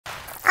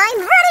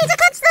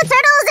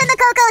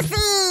cocoa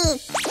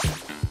seeds!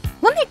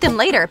 We'll make them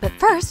later, but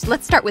first,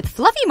 let's start with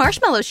fluffy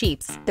marshmallow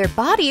sheeps. Their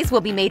bodies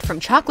will be made from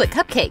chocolate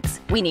cupcakes.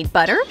 We need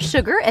butter,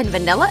 sugar, and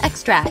vanilla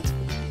extract.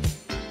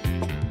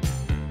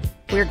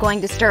 We're going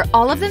to stir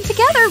all of them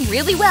together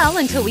really well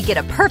until we get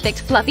a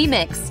perfect fluffy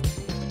mix.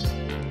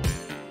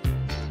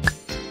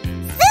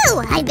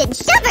 Sue, I've been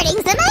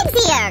shepherding some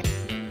eggs here!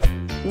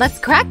 Let's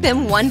crack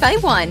them one by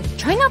one.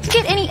 Try not to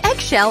get any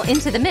eggshell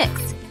into the mix.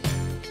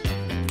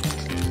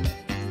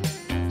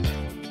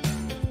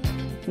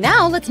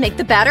 Now let's make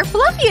the batter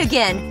fluffy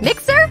again.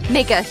 Mixer,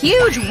 make a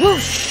huge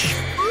whoosh.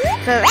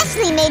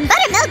 Freshly made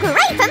buttermilk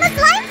right from a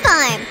slime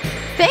farm!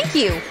 Thank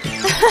you!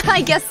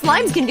 I guess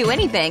slimes can do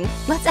anything.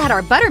 Let's add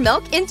our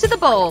buttermilk into the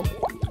bowl.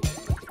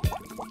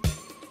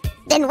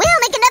 Then we'll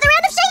make another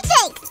round of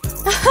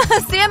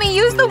shake! Sammy,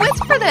 use the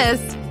whisk for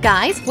this!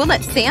 Guys, we'll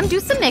let Sam do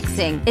some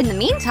mixing. In the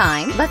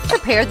meantime, let's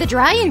prepare the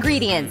dry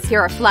ingredients. Here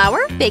are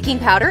flour, baking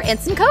powder, and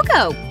some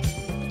cocoa.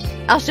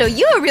 I'll show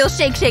you a real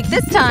shake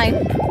this time!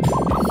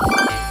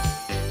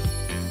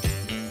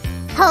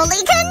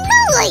 Holy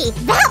cannoli!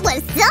 That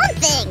was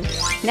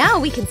something! Now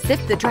we can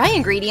sift the dry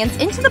ingredients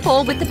into the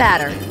bowl with the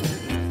batter.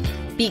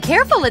 Be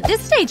careful at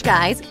this stage,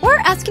 guys, or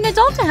ask an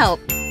adult to help.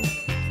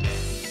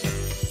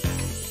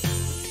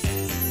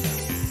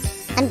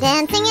 I'm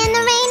dancing in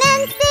the rain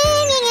and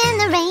singing in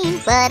the rain.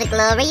 What a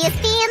glorious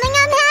feeling,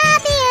 I'm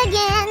happy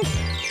again.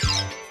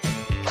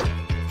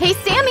 Hey,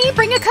 Sammy,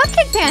 bring a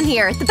cupcake pan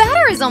here. The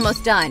batter is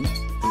almost done.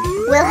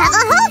 We'll have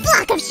a whole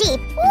flock of sheep.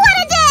 What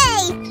a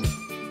day!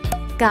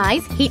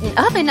 Guys, heat an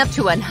oven up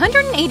to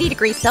 180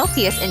 degrees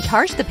Celsius and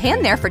charge the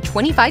pan there for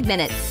 25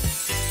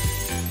 minutes.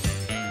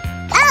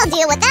 I'll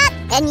deal with that,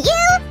 and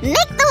you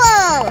make the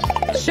wool!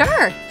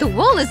 Sure! The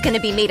wool is going to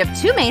be made of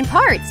two main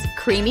parts,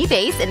 creamy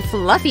base and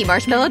fluffy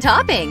marshmallow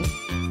topping.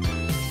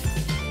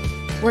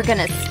 We're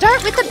gonna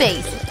start with the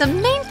base. The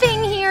main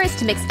thing here is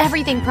to mix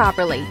everything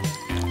properly.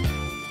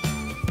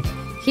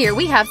 Here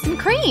we have some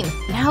cream.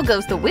 Now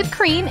goes the whipped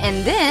cream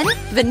and then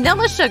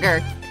vanilla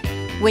sugar.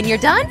 When you're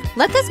done,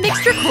 let this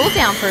mixture cool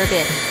down for a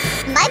bit.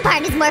 My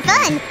part is more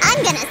fun.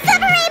 I'm gonna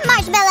separate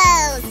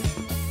marshmallows!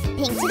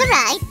 Pink to the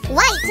right,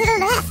 white to the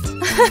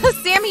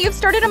left. Sammy, you've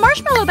started a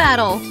marshmallow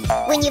battle.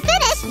 When you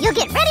finish, you'll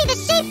get ready to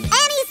shape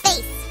Annie's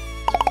face.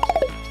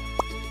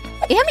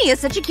 Amy is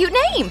such a cute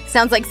name.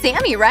 Sounds like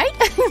Sammy, right?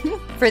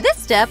 For this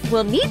step,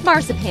 we'll knead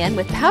marzipan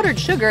with powdered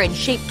sugar and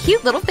shape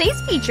cute little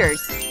face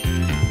features.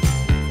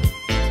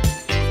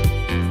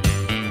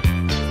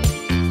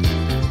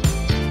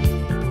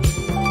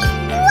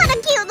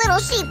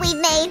 Sheep we've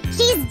made.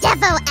 She's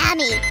defo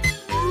Amy.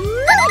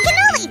 Holy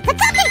cannoli! The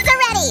cupcakes are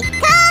ready!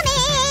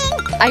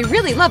 Coming! I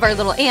really love our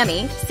little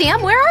Amy.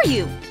 Sam, where are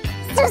you?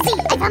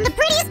 Susie, I found the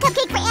prettiest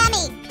cupcake for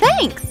Amy.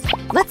 Thanks!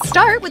 Let's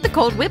start with the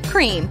cold whipped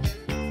cream.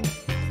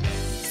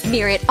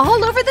 Smear it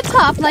all over the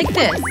top like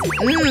this.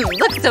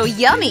 Looks so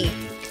yummy!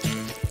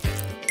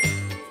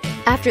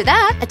 After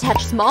that,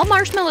 attach small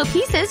marshmallow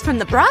pieces from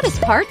the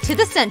broadest part to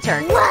the center.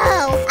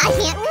 Whoa! I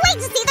can't wait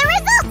to see the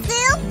results,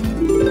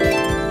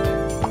 Sue!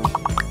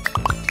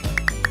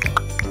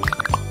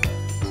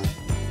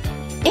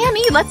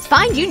 Amy, let's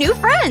find you new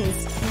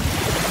friends!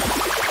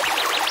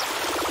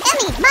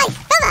 Emmy, Mike,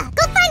 Bella,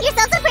 go find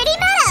yourselves a pretty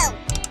meadow!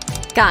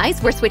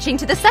 Guys, we're switching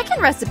to the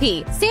second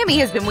recipe. Sammy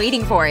has been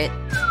waiting for it.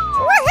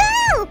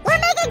 Woohoo! We're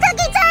making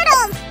cookie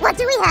turtles! What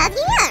do we have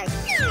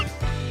here?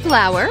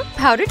 Flour,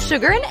 powdered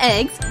sugar and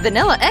eggs,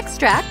 vanilla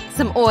extract,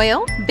 some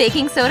oil,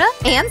 baking soda,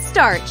 and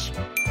starch.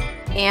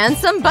 And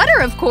some butter,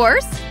 of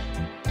course!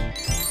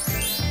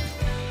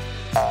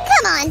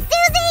 Come on,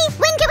 Susie!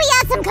 When can we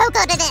add some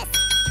cocoa to this?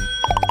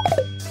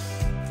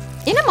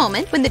 In a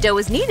moment, when the dough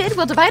is kneaded,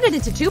 we'll divide it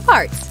into two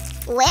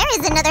parts. Where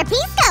is another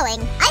piece going?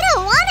 I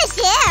don't want to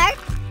share!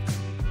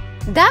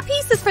 That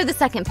piece is for the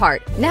second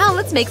part. Now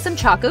let's make some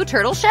Choco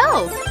Turtle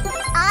shells.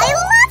 I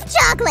love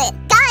chocolate!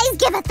 Guys,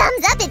 give a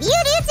thumbs up if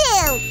you do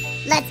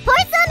too! Let's pour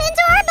some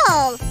into our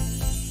bowl!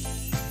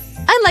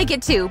 I like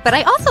it too, but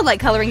I also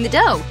like coloring the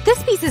dough.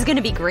 This piece is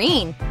gonna be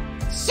green.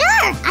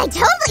 Sure! I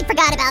totally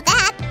forgot about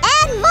that!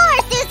 And more,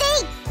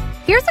 Susie!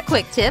 Here's a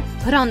quick tip.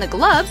 Put on the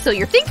gloves so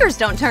your fingers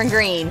don't turn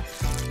green.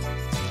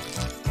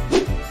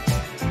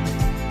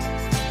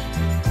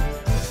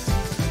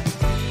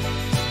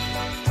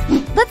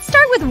 Let's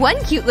start with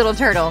one cute little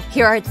turtle.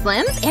 Here are its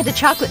limbs and a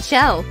chocolate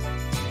shell.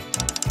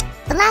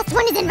 The last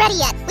one isn't ready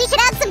yet. We should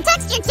add some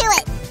texture to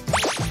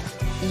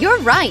it. You're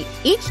right.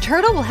 Each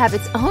turtle will have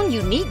its own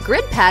unique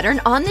grid pattern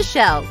on the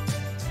shell.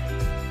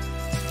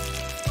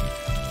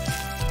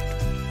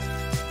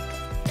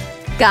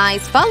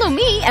 Guys, follow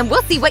me and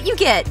we'll see what you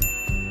get.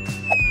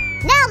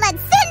 Now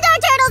let's send our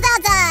turtles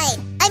outside!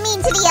 I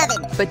mean to the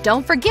oven. But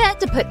don't forget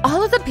to put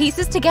all of the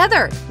pieces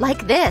together,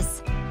 like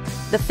this.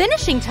 The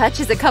finishing touch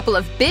is a couple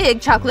of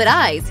big chocolate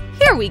eyes.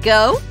 Here we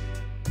go!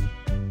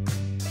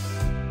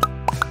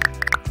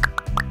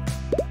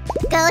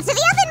 Go to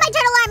the oven, my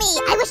turtle army!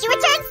 I wish you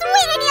returned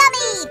sweet and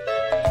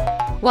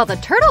yummy! While the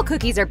turtle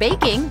cookies are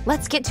baking,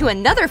 let's get to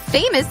another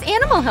famous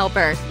animal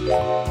helper.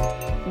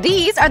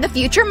 These are the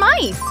future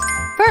mice.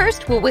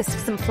 First, we'll whisk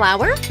some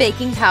flour,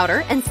 baking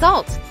powder, and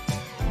salt.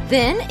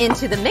 Then,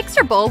 into the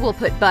mixer bowl, we'll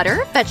put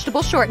butter,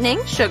 vegetable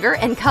shortening, sugar,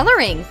 and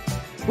coloring.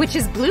 Which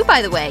is blue,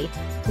 by the way.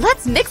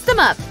 Let's mix them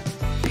up.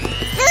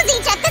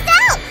 Susie, check this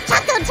out!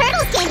 Choco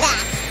Turtles came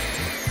back!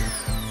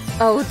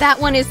 Oh, that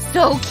one is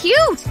so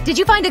cute! Did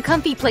you find a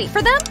comfy plate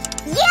for them?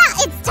 Yeah,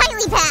 it's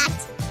tightly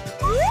packed!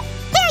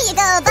 There you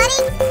go,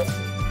 buddy!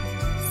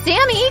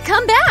 Sammy,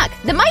 come back!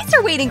 The mice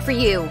are waiting for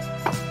you!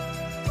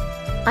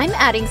 I'm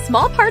adding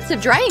small parts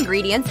of dry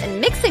ingredients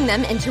and mixing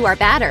them into our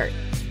batter.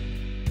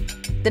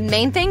 The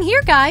main thing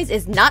here, guys,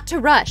 is not to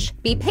rush.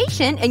 Be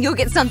patient and you'll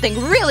get something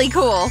really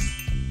cool.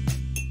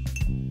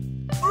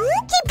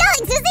 Keep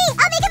going, Susie!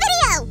 I'll make a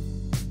video!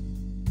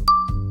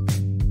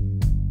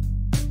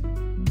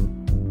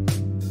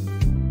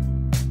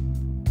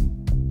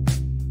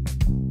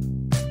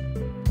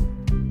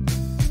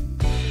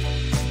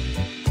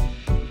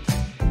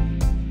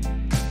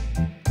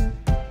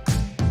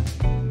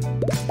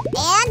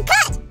 And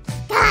cut!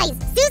 Guys,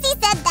 Susie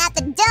said that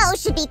the dough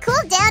should be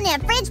cooled down in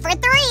a fridge for 3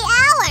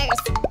 hours!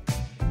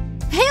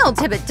 Hail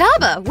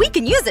Tibidaba! We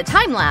can use a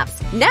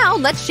time-lapse! Now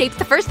let's shape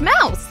the first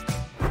mouse!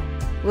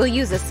 We'll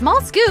use a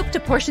small scoop to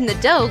portion the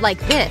dough like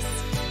this.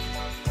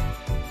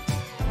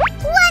 What?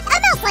 A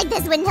mouse like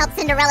this wouldn't help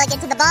Cinderella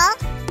get to the ball?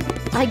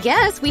 I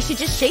guess we should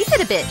just shape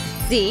it a bit.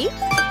 See?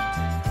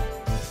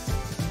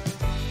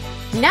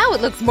 Now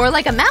it looks more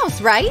like a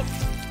mouse, right?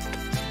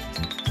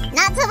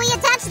 Not till we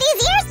attach these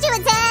ears to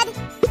its head!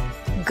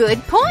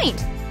 Good point!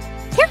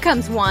 Here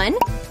comes one.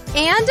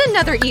 And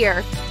another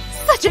ear.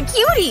 Such a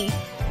cutie!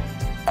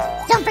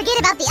 Don't forget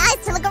about the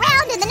eyes to look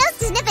around and the nose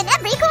to sniff in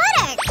every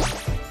corner!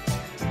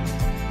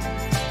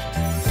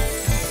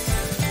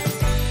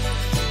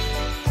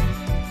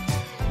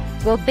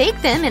 We'll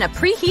bake them in a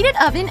preheated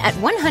oven at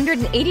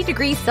 180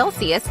 degrees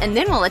Celsius and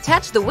then we'll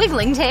attach the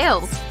wiggling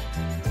tails.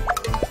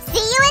 See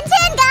you in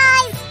 10,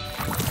 guys!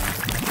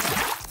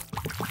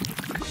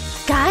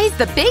 Guys,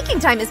 the baking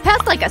time has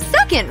passed like a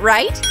second,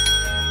 right?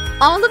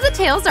 All of the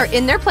tails are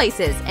in their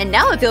places, and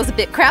now it feels a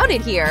bit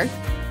crowded here.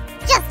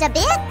 Just a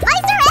bit?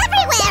 Mice are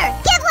everywhere!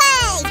 Give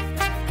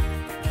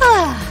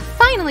way!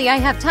 Finally, I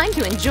have time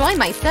to enjoy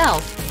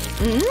myself.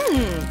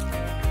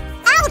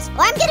 Ouch!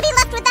 Or I'm gonna be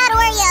left without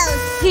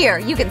Oreos! Here,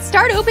 you can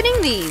start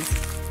opening these.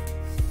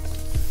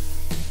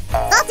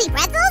 Salty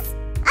pretzels?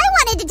 I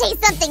wanted to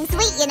taste something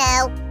sweet, you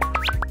know.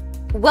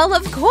 Well,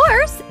 of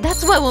course!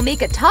 That's why we'll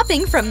make a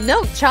topping from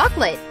milk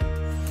chocolate.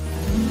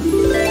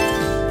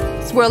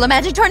 Swirl a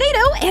magic tornado,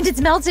 and it's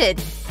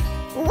melted.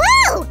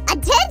 Woo!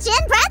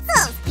 Attention,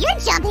 pretzels! You're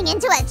jumping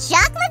into a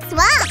chocolate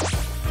swamp!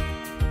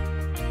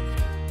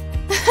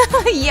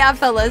 Yeah,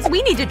 fellas,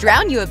 we need to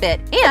drown you a bit,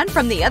 and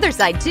from the other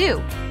side,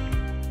 too.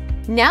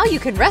 Now you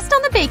can rest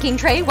on the baking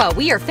tray while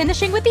we are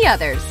finishing with the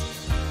others.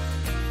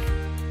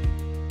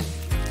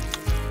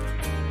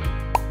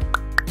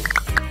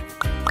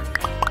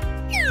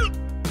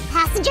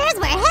 Passengers,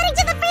 we're heading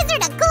to the freezer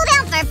to cool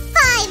down for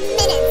 5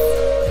 minutes!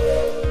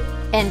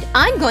 And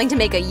I'm going to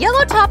make a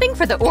yellow topping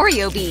for the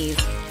Oreo bees.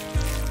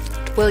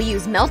 We'll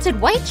use melted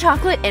white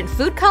chocolate and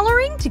food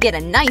coloring to get a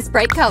nice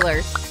bright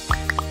color.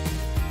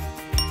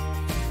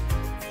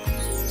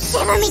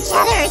 Shiver me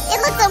cheddars!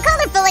 It looks so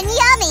colorful and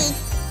yummy!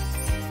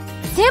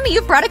 Sammy,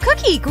 you brought a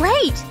cookie!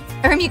 Great!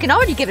 You can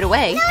already give it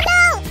away.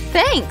 No!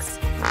 Thanks!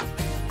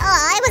 Oh,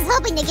 I was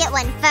hoping to get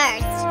one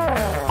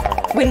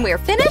first. When we're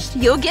finished,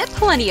 you'll get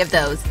plenty of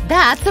those.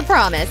 That's a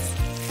promise.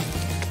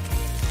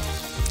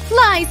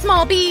 Fly,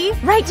 small bee!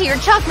 Right to your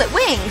chocolate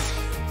wings!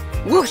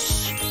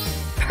 Whoosh!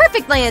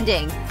 Perfect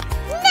landing!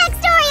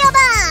 Next Oreo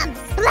bomb!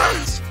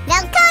 Splash!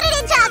 Now coat it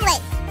in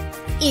chocolate!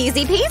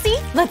 Easy peasy!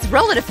 Let's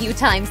roll it a few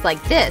times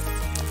like this.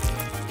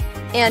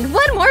 And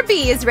one more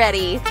bee is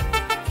ready!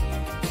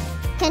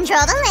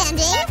 Control the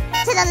landing.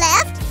 To the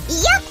left.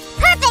 Yup!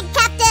 Perfect,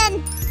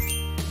 Captain!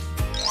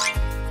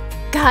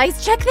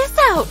 Guys, check this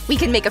out! We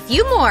can make a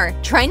few more.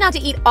 Try not to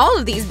eat all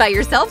of these by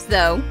yourselves,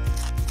 though.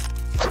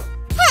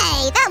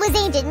 Hey, that was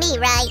aimed at me,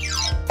 right?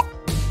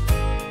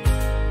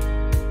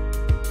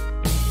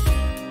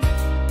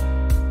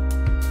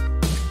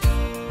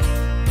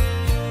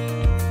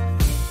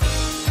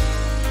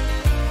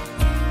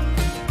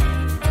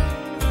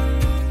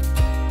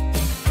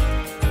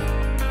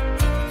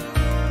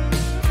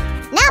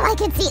 Now I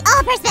can see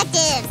all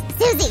perspectives!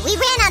 Susie, we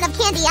ran out of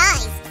candy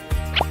eyes!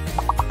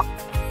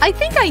 I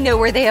think I know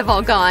where they have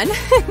all gone.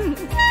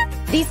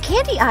 These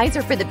candy eyes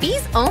are for the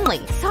bees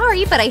only.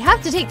 Sorry, but I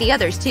have to take the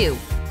others too.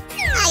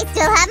 I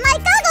still have my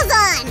goggles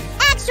on!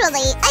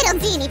 Actually, I don't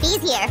see any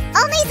bees here.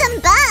 Only some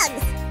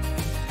bugs!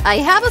 I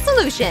have a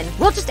solution.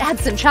 We'll just add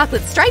some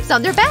chocolate stripes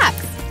on their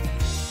backs.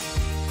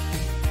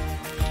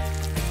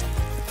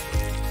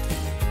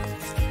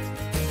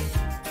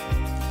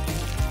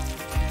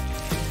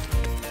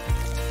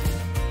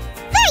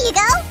 There you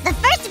go! The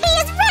first bee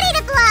is ready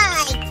to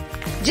fly!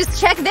 Just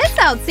check this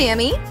out,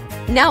 Sammy.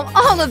 Now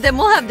all of them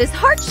will have this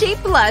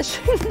heart-shaped blush.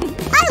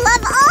 I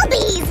love all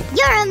bees!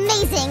 You're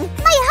amazing!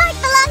 My heart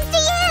belongs to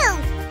you!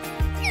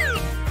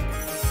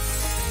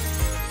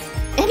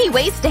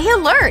 Anyway, stay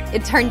alert!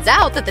 It turns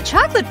out that the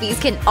chocolate bees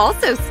can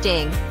also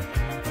sting.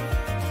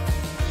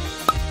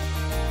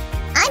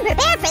 I'm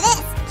prepared for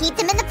this! Keep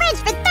them in the fridge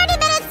for 30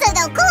 minutes so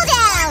they'll cool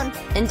down!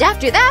 And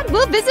after that,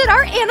 we'll visit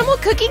our animal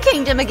cookie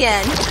kingdom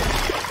again.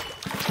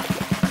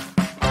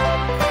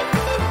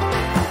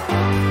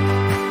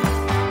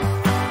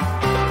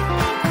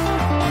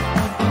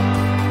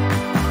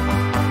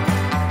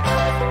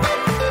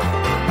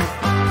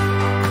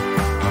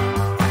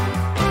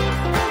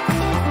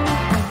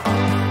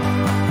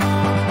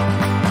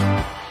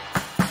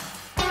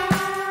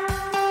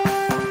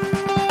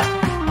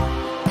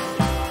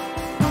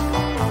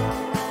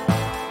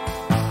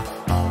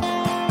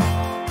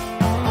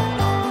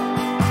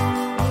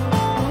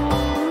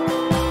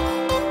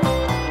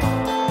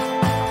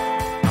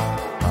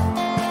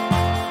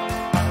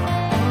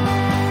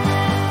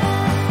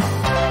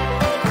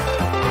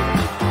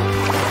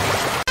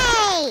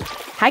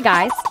 Hi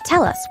guys,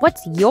 tell us,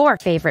 what's your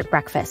favorite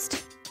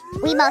breakfast?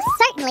 We most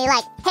certainly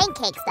like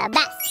pancakes the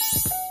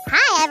best.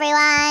 Hi,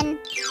 everyone!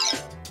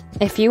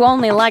 If you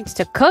only liked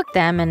to cook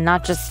them and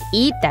not just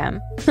eat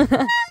them.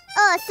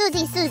 Oh,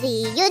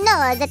 Susie, you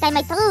know that I'm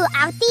a true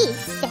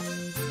artiste.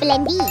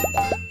 Splendid.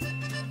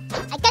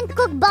 I can't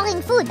cook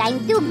boring food.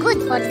 I'm too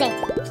good for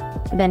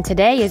that. Then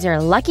today is your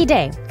lucky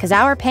day, because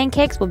our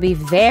pancakes will be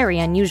very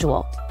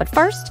unusual. But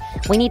first,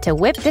 we need to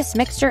whip this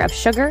mixture of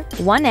sugar,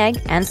 1 egg,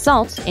 and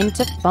salt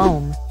into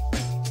foam.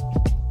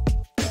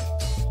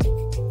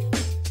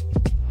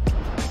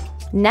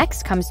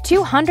 Next comes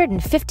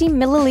 250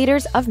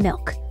 milliliters of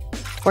milk.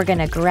 We're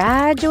gonna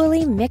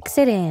gradually mix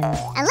it in.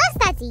 Unless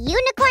that's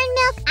unicorn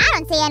milk, I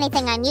don't see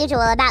anything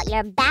unusual about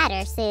your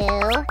batter,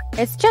 Sue.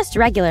 It's just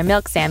regular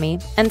milk, Sammy,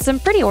 and some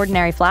pretty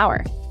ordinary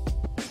flour.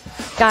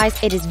 Guys,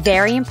 it is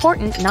very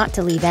important not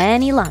to leave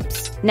any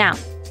lumps. Now,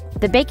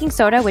 the baking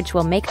soda, which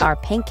will make our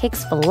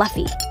pancakes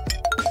fluffy.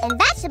 And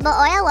vegetable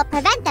oil will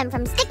prevent them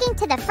from sticking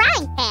to the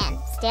frying pan.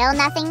 Still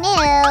nothing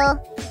new.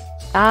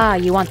 Ah,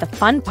 you want the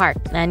fun part,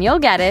 and you'll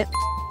get it.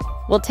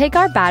 We'll take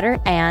our batter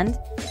and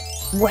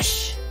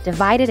whoosh,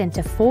 divide it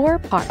into 4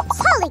 parts.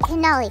 Holy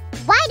cannoli,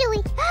 why do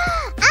we...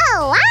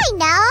 Oh, I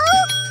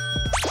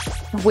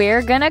know!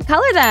 We're gonna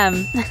color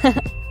them.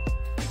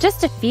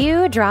 Just a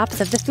few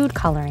drops of the food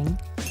coloring.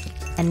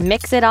 And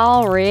mix it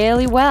all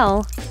really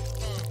well.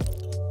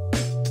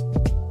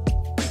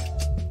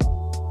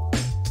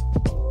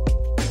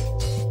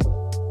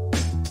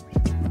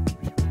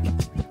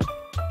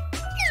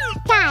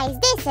 Guys,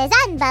 this is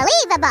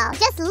unbelievable!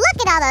 Just look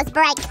at all those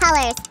bright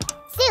colors!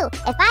 Sue,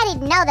 if I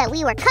didn't know that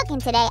we were cooking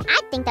today,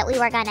 I'd think that we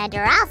were gonna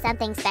draw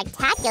something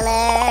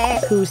spectacular.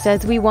 Who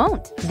says we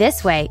won't?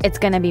 This way, it's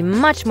gonna be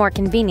much more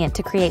convenient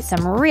to create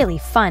some really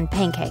fun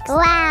pancakes.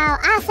 Wow,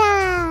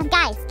 awesome!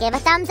 Guys, give a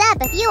thumbs up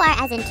if you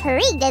are as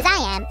intrigued as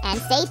I am, and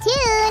stay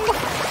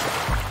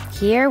tuned!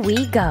 Here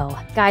we go.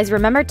 Guys,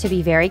 remember to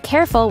be very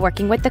careful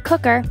working with the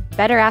cooker.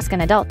 Better ask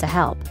an adult to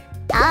help.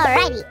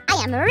 Alrighty,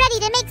 I am ready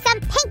to make some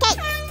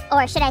pancakes!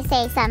 Or should I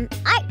say some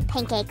art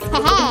pancakes?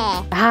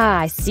 Ah,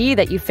 I see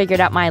that you figured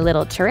out my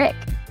little trick.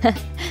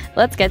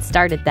 Let's get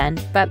started then,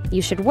 but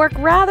you should work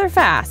rather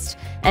fast.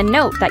 And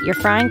note that your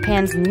frying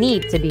pans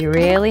need to be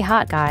really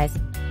hot, guys.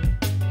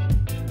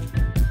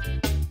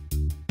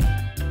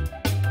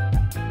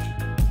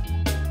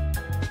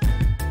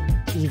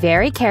 Be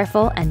very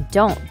careful and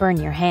don't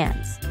burn your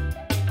hands.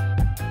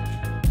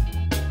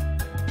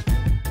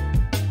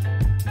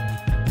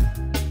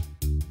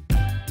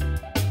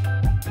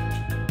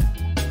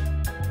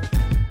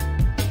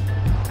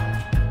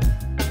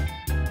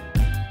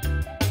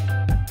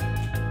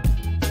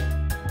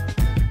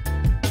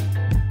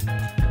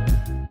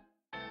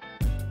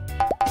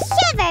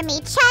 Shiver me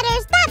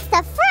chatters, that's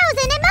the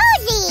frozen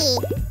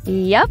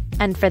emoji! Yep,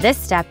 and for this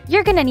step,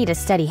 you're gonna need a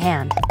steady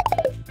hand.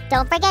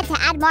 Don't forget to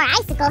add more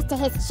icicles to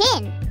his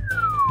chin.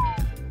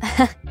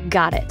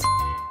 Got it.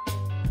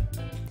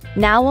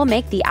 Now we'll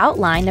make the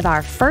outline of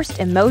our first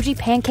emoji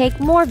pancake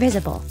more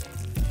visible.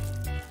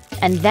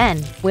 And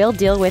then we'll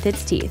deal with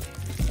its teeth.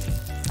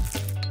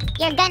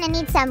 You're gonna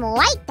need some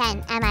white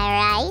then, am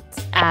I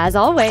right? As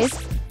always.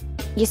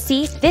 You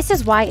see, this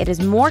is why it is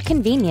more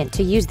convenient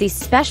to use these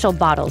special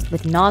bottles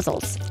with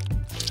nozzles.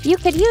 You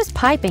could use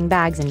piping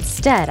bags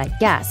instead, I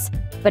guess,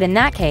 but in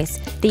that case,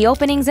 the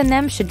openings in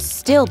them should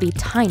still be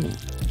tiny.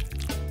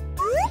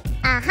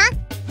 Uh-huh.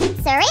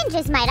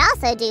 Syringes might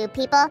also do,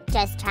 people.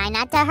 Just try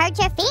not to hurt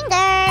your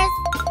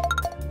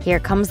fingers. Here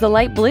comes the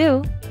light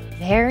blue.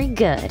 Very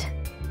good.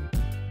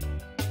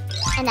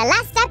 And the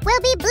last step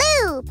will be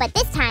blue, but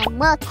this time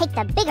we'll take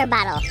the bigger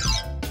bottle.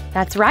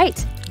 That's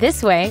right.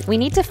 This way, we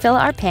need to fill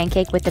our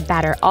pancake with the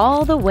batter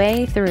all the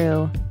way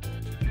through.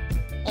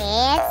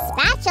 It's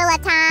spatula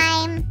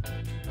time!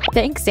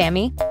 Thanks,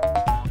 Sammy.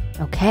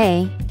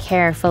 Okay,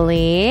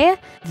 carefully.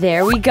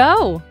 There we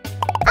go!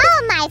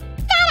 Oh my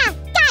feta!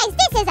 Guys,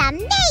 this is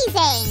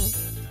amazing!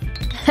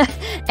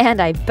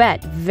 And I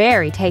bet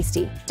very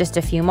tasty. Just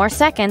a few more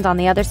seconds on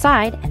the other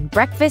side and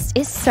breakfast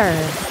is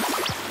served.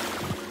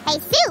 Hey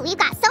Sue, we've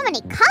got so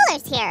many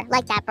colors here,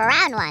 like that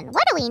brown one.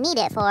 What do we need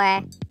it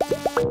for?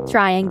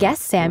 Try and guess,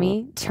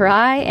 Sammy.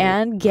 Try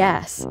and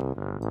guess.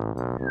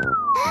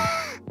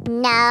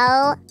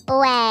 No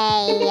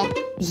way.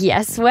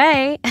 Yes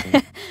way.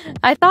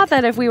 I thought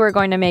that if we were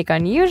going to make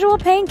unusual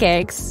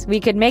pancakes, we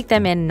could make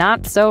them in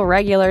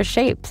not-so-regular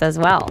shapes as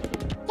well.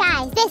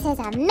 Guys, this is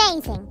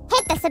amazing.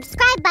 Hit the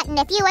subscribe button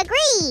if you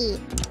agree.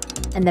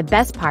 And the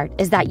best part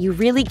is that you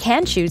really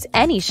can choose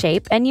any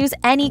shape and use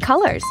any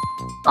colors.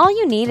 All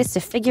you need is to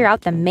figure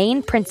out the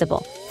main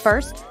principle.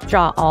 First,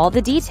 draw all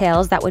the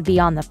details that would be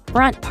on the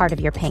front part of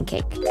your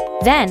pancake.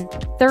 Then,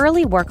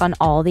 thoroughly work on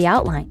all the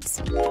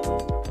outlines.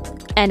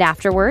 And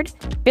afterward,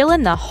 fill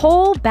in the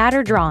whole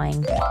batter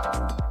drawing.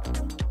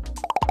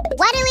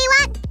 What do we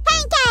want?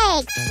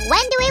 Pancakes!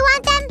 When do we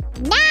want them?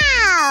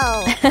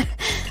 Now!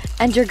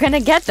 And you're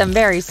gonna get them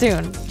very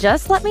soon.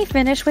 Just let me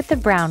finish with the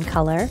brown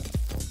color.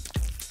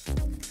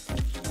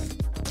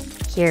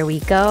 Here we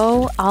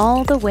go,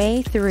 all the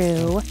way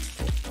through.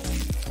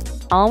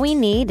 All we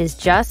need is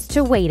just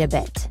to wait a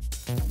bit.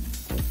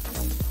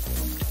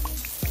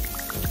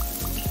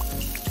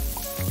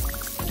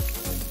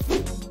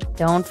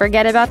 Don't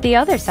forget about the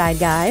other side,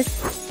 guys.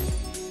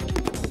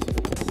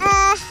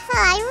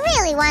 I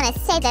really want to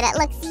say that it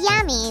looks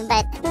yummy,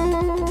 but...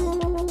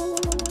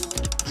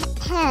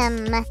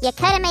 you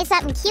could have made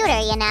something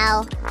cuter, you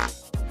know.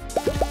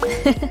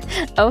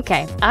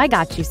 Okay, I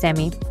got you,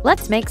 Sammy.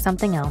 Let's make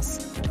something else.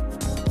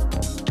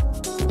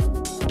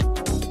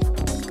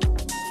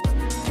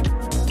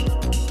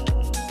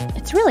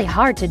 It's really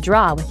hard to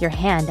draw with your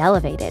hand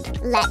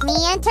elevated. Let me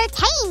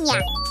entertain ya.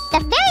 The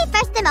very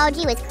first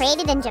emoji was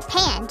created in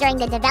Japan during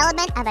the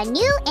development of a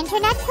new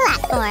internet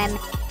platform.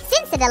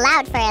 Since it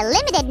allowed for a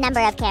limited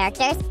number of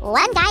characters,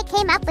 one guy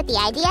came up with the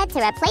idea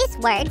to replace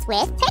words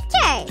with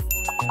pictures.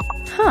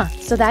 Huh,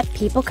 so that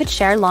people could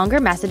share longer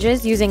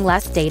messages using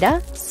less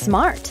data?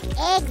 Smart.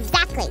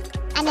 Exactly.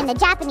 And in the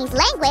Japanese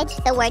language,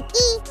 the word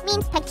 "e"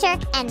 means picture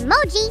and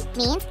 "moji"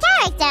 means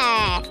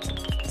character.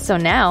 So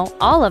now,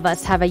 all of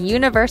us have a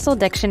universal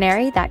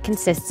dictionary that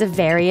consists of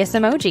various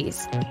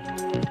emojis.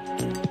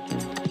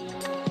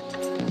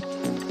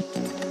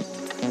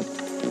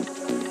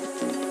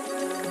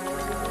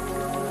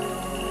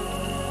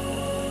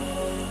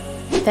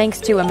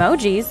 Thanks to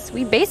emojis,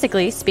 we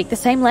basically speak the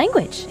same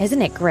language.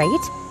 Isn't it great?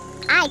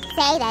 I'd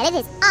say that it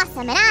is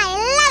awesome and I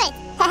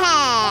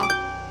love it.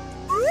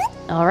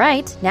 All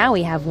right, now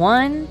we have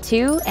 1,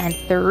 2, and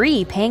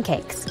 3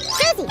 pancakes.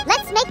 Susie,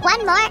 let's make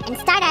one more and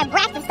start our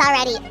breakfast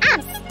already.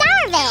 I'm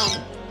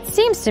starving.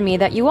 Seems to me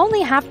that you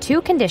only have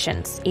 2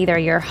 conditions. Either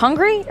you're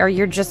hungry or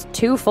you're just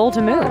too full to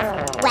move.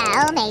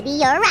 Well, maybe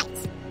you're right.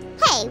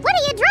 Hey, what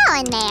are you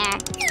drawing there?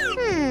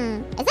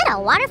 Is it a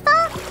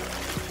waterfall?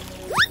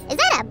 Is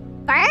that a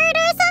bird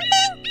or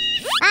something?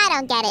 I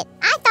don't get it.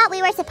 I thought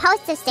we were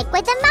supposed to stick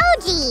with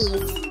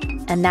emojis.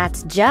 And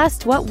that's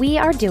just what we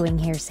are doing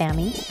here,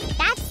 Sammy.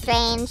 That's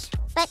strange,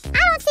 but I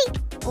don't see...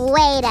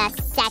 Wait a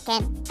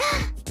second.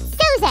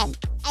 Susan,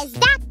 is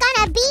that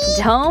gonna be...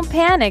 Don't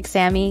panic,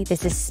 Sammy.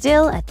 This is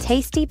still a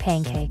tasty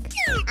pancake.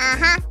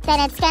 Uh-huh, then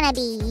it's gonna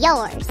be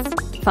yours.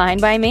 Fine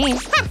by me.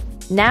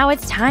 Now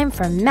it's time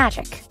for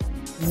magic.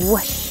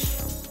 Whoosh.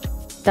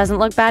 Doesn't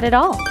look bad at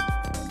all.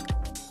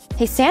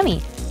 Hey, Sammy,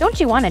 don't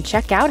you want to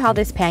check out how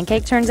this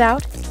pancake turns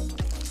out?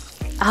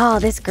 Oh,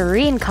 this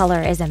green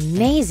color is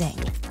amazing.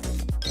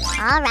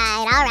 All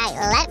right,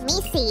 let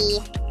me see.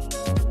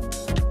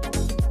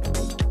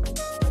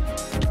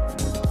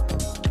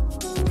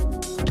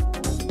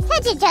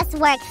 Could you just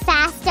work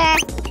faster?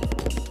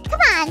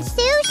 Come on,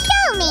 Sue,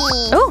 show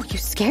me. Oh, you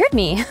scared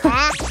me.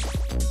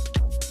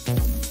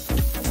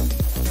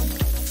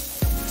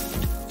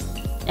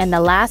 And the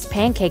last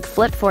pancake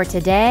flip for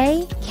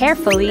today.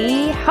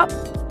 Carefully, hop.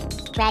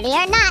 Ready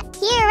or not,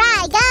 here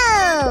I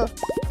go!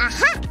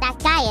 Aha! That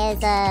guy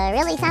is,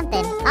 really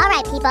something.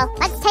 Alright, people,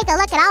 let's take a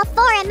look at all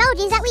 4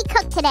 emojis that we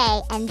cooked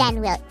today, and then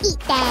we'll eat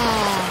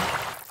them.